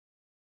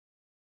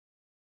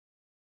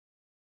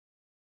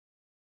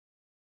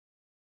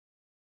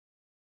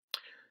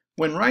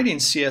When writing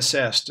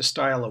CSS to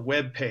style a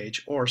web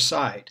page or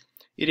site,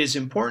 it is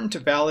important to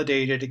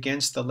validate it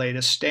against the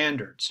latest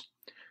standards.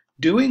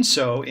 Doing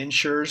so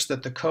ensures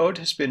that the code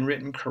has been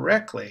written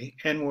correctly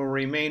and will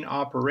remain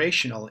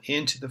operational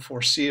into the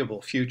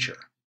foreseeable future.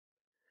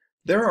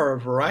 There are a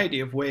variety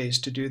of ways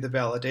to do the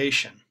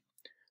validation.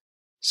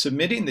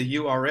 Submitting the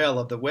URL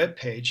of the web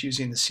page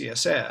using the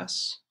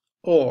CSS,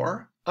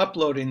 or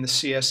uploading the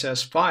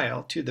CSS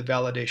file to the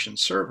validation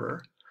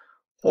server,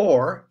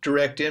 or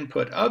direct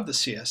input of the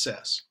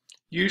CSS,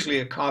 usually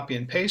a copy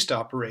and paste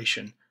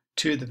operation,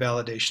 to the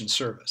validation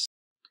service.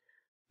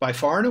 By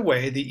far and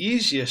away, the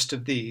easiest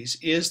of these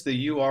is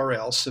the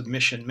URL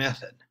submission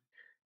method.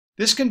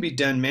 This can be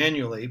done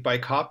manually by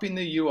copying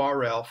the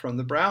URL from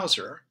the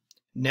browser,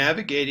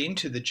 navigating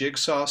to the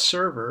Jigsaw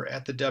server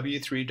at the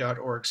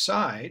w3.org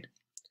site,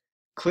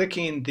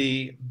 clicking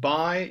the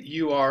By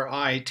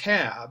URI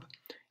tab,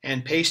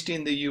 and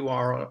pasting the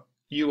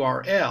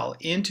URL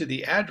into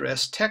the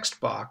address text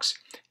box,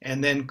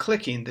 and then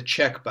clicking the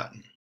check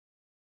button.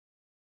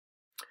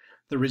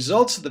 The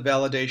results of the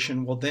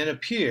validation will then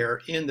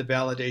appear in the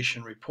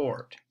validation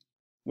report.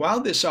 While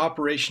this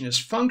operation is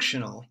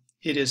functional,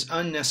 it is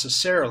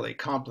unnecessarily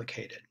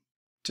complicated.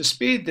 To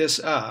speed this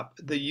up,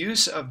 the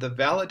use of the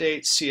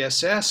Validate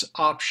CSS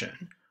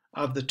option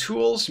of the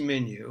Tools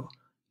menu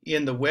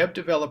in the Web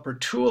Developer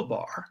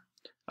toolbar,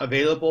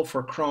 available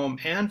for Chrome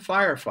and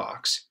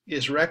FireFox,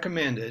 is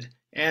recommended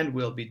and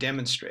will be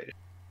demonstrated.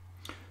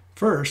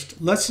 First,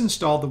 let's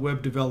install the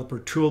Web Developer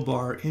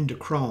toolbar into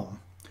Chrome.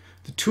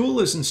 The tool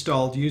is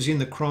installed using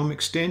the Chrome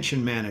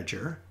Extension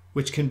Manager,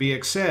 which can be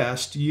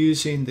accessed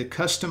using the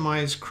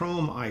Customize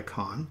Chrome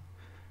icon,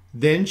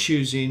 then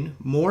choosing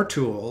More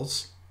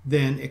Tools,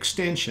 then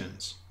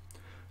Extensions.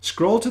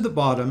 Scroll to the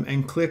bottom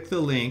and click the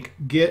link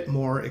Get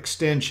More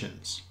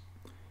Extensions.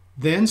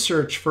 Then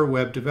search for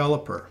Web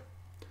Developer.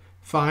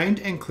 Find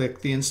and click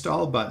the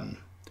Install button.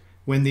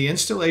 When the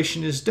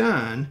installation is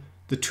done,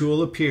 the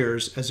tool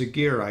appears as a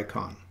gear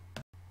icon.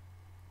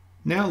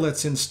 Now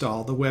let's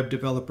install the Web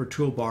Developer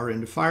toolbar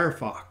into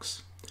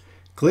Firefox.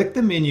 Click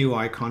the menu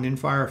icon in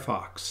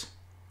Firefox.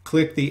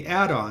 Click the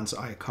Add-ons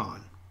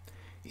icon.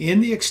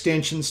 In the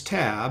Extensions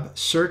tab,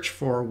 search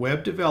for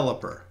Web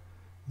Developer,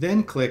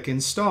 then click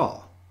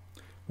Install.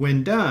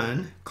 When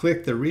done,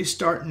 click the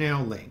Restart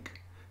Now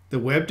link. The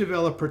Web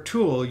Developer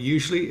tool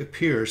usually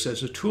appears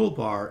as a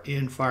toolbar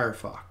in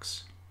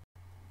Firefox.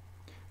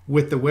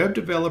 With the Web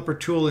Developer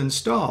tool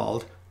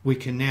installed, we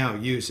can now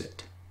use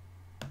it.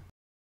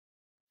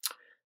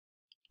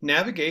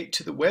 Navigate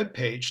to the web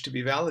page to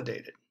be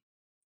validated.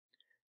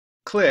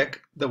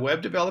 Click the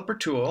Web Developer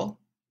tool,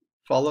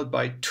 followed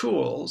by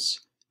Tools,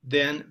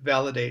 then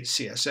Validate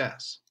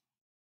CSS.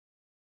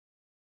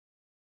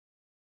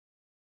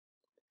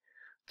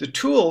 The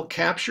tool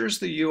captures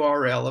the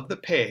URL of the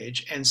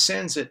page and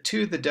sends it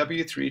to the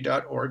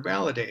w3.org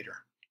validator.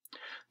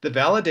 The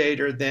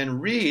validator then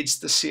reads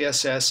the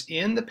CSS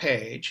in the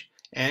page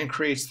and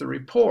creates the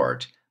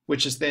report,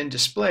 which is then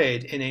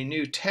displayed in a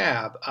new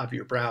tab of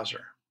your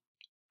browser.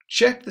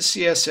 Check the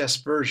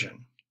CSS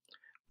version.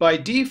 By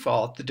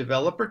default, the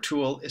developer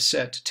tool is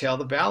set to tell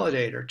the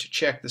validator to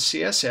check the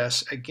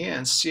CSS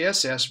against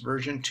CSS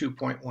version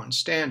 2.1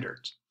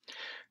 standards.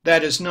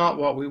 That is not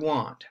what we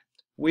want.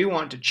 We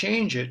want to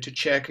change it to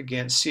check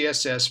against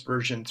CSS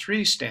version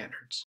 3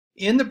 standards.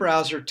 In the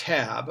Browser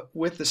tab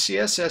with the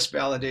CSS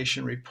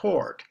validation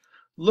report,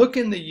 look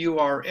in the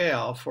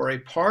URL for a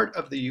part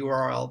of the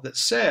URL that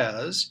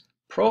says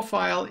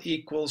profile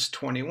equals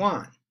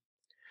 21.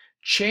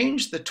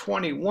 Change the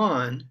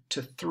 21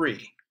 to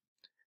 3.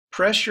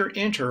 Press your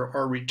Enter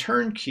or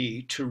Return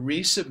key to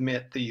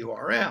resubmit the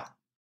URL.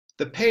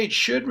 The page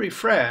should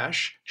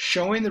refresh,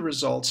 showing the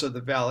results of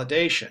the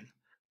validation,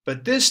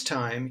 but this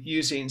time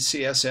using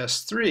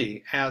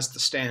CSS3 as the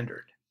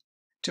standard.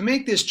 To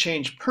make this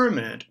change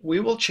permanent, we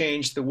will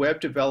change the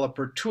Web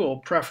Developer tool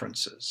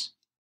preferences.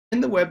 In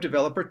the Web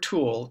Developer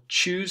tool,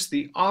 choose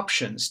the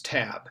Options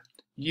tab,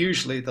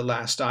 usually the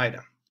last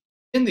item.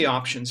 In the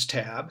Options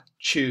tab,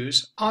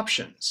 choose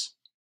Options.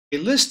 A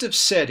list of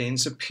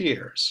settings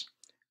appears.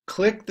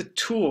 Click the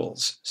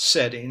Tools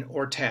setting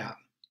or tab.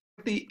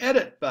 Click the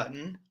Edit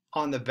button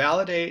on the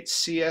Validate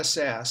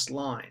CSS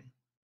line.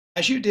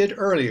 As you did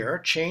earlier,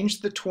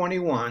 change the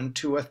 21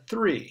 to a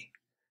 3,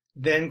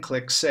 then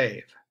click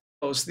Save.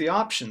 Close the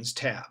Options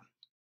tab.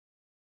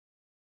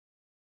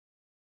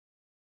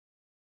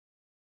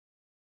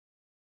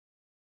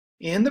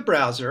 In the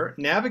browser,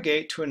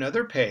 navigate to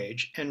another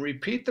page and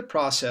repeat the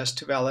process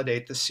to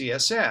validate the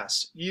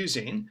CSS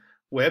using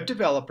Web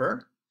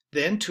Developer,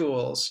 then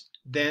Tools,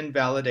 then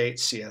Validate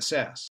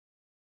CSS. This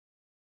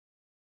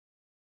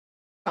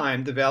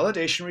time, the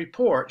validation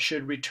report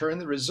should return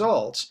the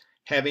results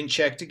having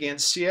checked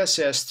against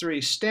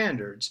CSS3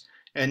 standards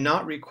and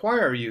not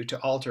require you to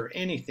alter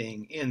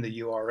anything in the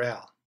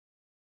URL.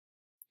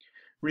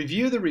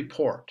 Review the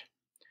report.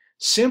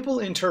 Simple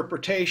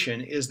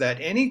interpretation is that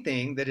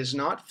anything that is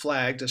not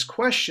flagged as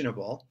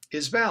questionable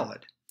is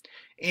valid.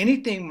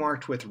 Anything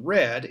marked with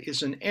red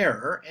is an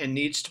error and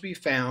needs to be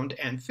found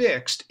and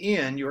fixed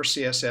in your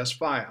CSS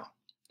file.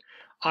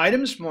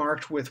 Items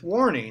marked with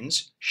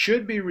warnings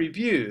should be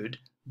reviewed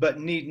but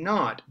need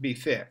not be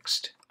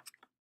fixed.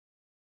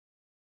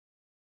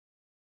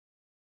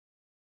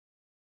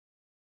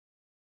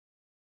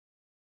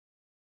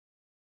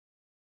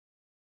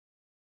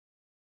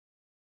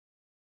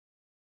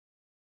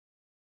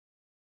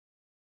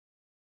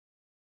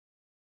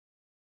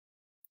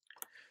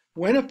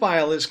 When a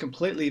file is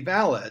completely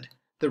valid,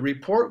 the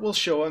report will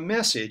show a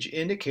message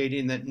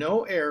indicating that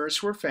no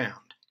errors were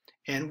found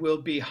and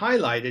will be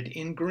highlighted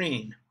in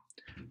green.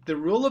 The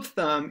rule of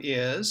thumb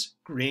is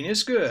green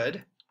is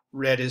good,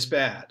 red is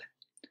bad.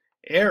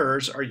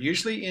 Errors are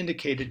usually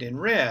indicated in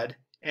red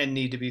and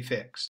need to be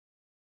fixed.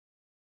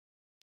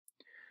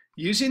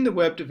 Using the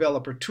Web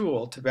Developer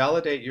tool to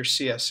validate your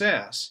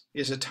CSS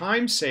is a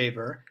time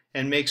saver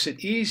and makes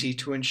it easy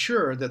to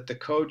ensure that the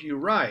code you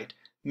write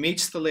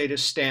meets the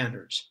latest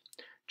standards.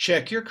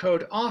 Check your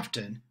code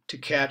often to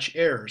catch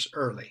errors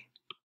early.